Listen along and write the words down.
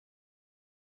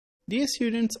Dear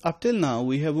students, up till now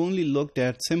we have only looked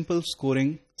at simple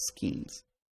scoring schemes.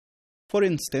 For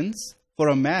instance, for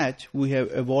a match we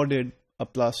have awarded a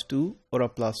 +2 or a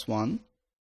 +1.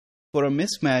 For a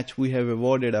mismatch we have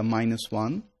awarded a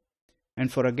 -1.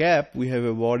 And for a gap we have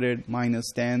awarded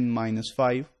 -10,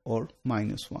 -5 or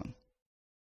 -1.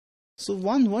 So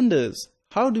one wonders,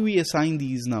 how do we assign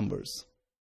these numbers?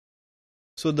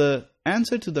 So the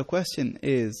answer to the question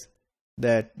is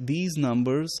that these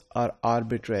numbers are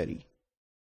arbitrary.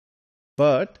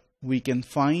 But we can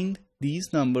find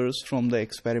these numbers from the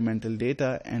experimental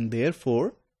data and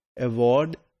therefore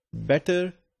award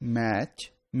better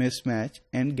match, mismatch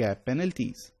and gap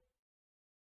penalties.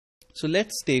 So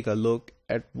let's take a look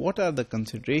at what are the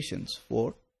considerations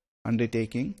for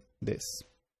undertaking this.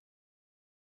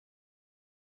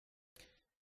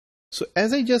 So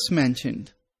as I just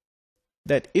mentioned,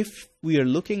 that if we are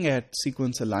looking at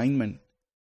sequence alignment,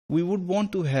 we would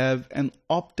want to have an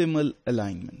optimal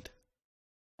alignment.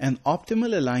 An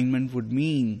optimal alignment would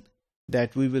mean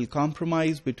that we will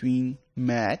compromise between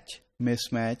match,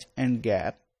 mismatch and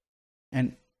gap,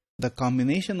 and the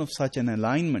combination of such an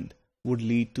alignment would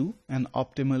lead to an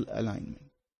optimal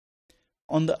alignment.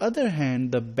 On the other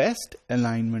hand, the best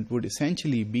alignment would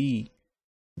essentially be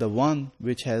the one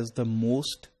which has the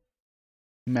most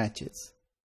matches.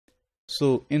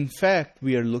 So in fact,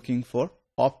 we are looking for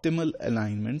optimal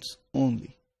alignments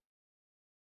only.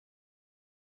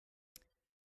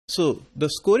 So the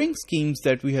scoring schemes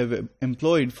that we have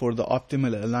employed for the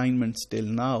optimal alignments till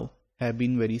now have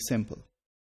been very simple.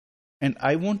 And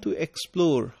I want to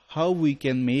explore how we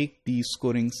can make these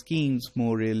scoring schemes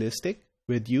more realistic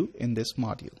with you in this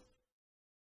module.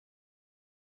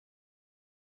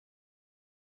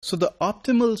 So the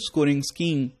optimal scoring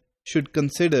scheme should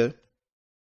consider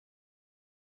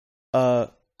a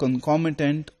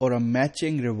concomitant or a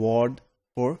matching reward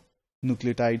for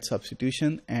nucleotide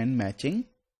substitution and matching.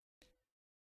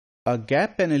 A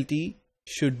gap penalty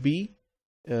should be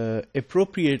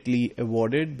appropriately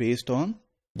awarded based on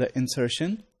the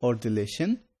insertion or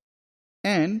deletion,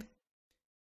 and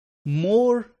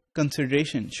more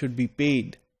consideration should be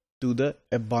paid to the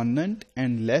abundant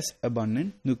and less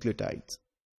abundant nucleotides.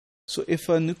 So if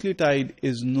a nucleotide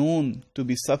is known to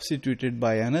be substituted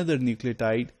by another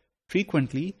nucleotide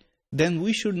frequently, then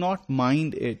we should not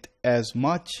mind it as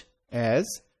much as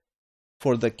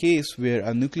for the case where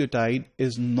a nucleotide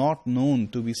is not known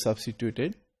to be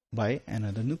substituted by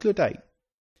another nucleotide.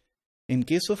 In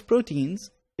case of proteins,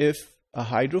 if a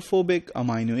hydrophobic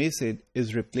amino acid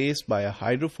is replaced by a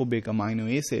hydrophobic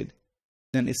amino acid,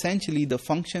 then essentially the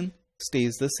function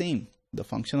stays the same. The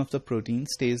function of the protein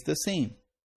stays the same.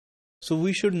 So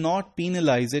we should not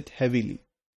penalize it heavily.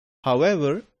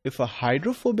 However, if a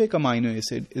hydrophobic amino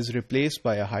acid is replaced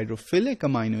by a hydrophilic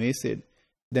amino acid,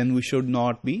 then we should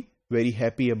not be very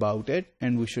happy about it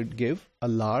and we should give a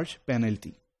large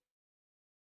penalty.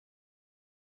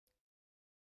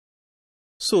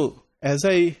 So, as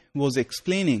I was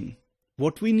explaining,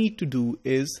 what we need to do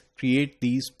is create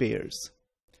these pairs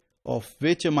of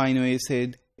which amino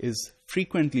acid is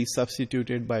frequently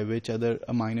substituted by which other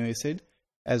amino acid,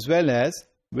 as well as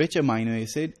which amino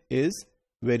acid is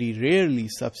very rarely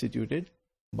substituted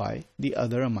by the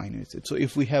other amino acid. So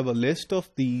if we have a list of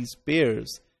these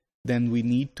pairs, then we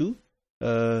need to,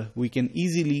 we can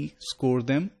easily score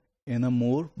them in a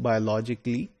more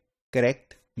biologically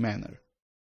correct manner.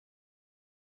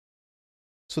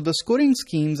 So the scoring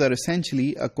schemes are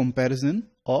essentially a comparison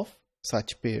of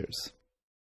such pairs.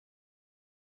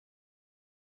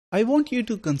 I want you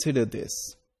to consider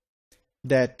this,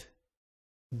 that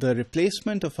the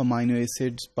replacement of amino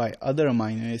acids by other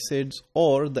amino acids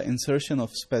or the insertion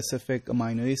of specific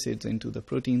amino acids into the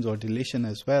proteins or deletion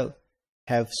as well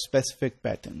have specific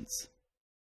patterns.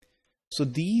 So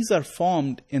these are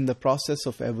formed in the process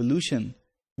of evolution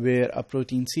where a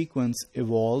protein sequence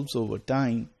evolves over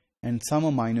time and some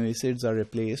amino acids are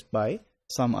replaced by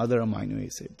some other amino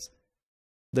acids.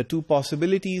 The two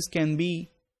possibilities can be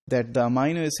that the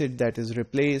amino acid that is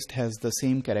replaced has the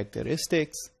same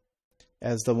characteristics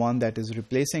as the one that is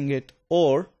replacing it,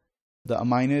 or the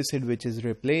amino acid which is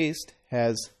replaced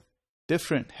had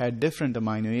different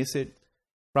amino acid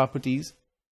properties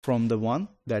from the one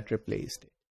that replaced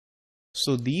it.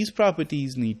 So these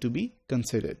properties need to be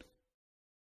considered.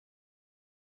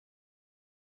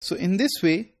 So in this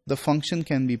way, the function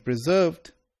can be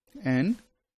preserved and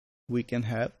we can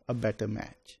have a better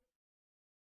match.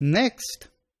 Next,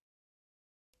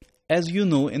 as you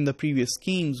know, in the previous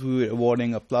schemes, we were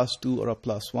awarding a +2 or a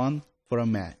 +1 for a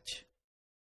match.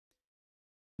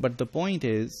 But the point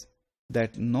is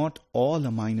that not all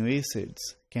amino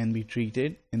acids can be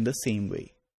treated in the same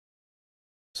way.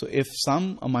 So if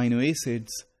some amino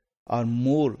acids are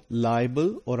more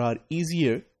liable or are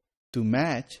easier to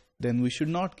match, then we should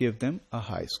not give them a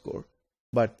high score.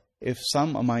 But if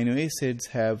some amino acids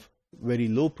have very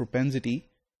low propensity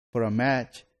for a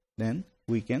match, then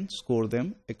we can score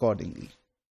them accordingly.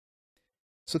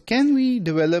 So can we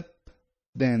develop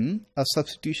then a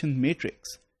substitution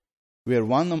matrix where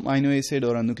one amino acid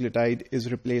or a nucleotide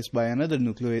is replaced by another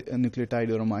nucleotide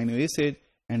or amino acid,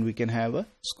 and we can have a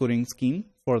scoring scheme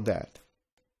for that?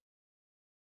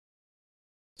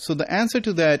 So the answer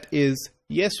to that is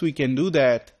yes, we can do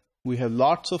that. We have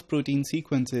lots of protein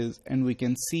sequences and we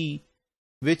can see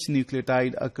which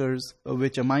nucleotide occurs or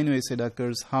which amino acid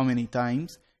occurs how many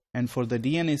times, and for the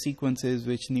DNA sequences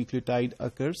which nucleotide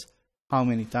occurs how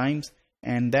many times,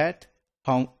 and that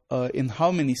in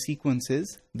how many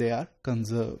sequences they are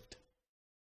conserved.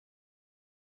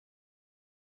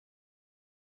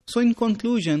 So in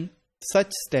conclusion,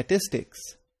 such statistics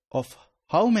of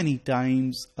how many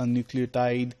times a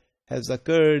nucleotide has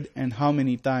occurred and how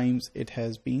many times it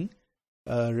has been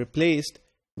replaced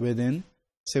within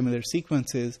similar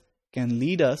sequences can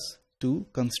lead us to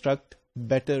construct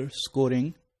better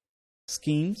scoring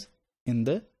schemes in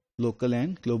the local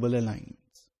and global alignments.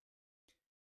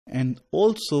 And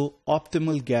also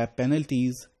optimal gap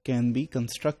penalties can be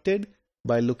constructed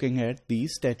by looking at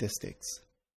these statistics.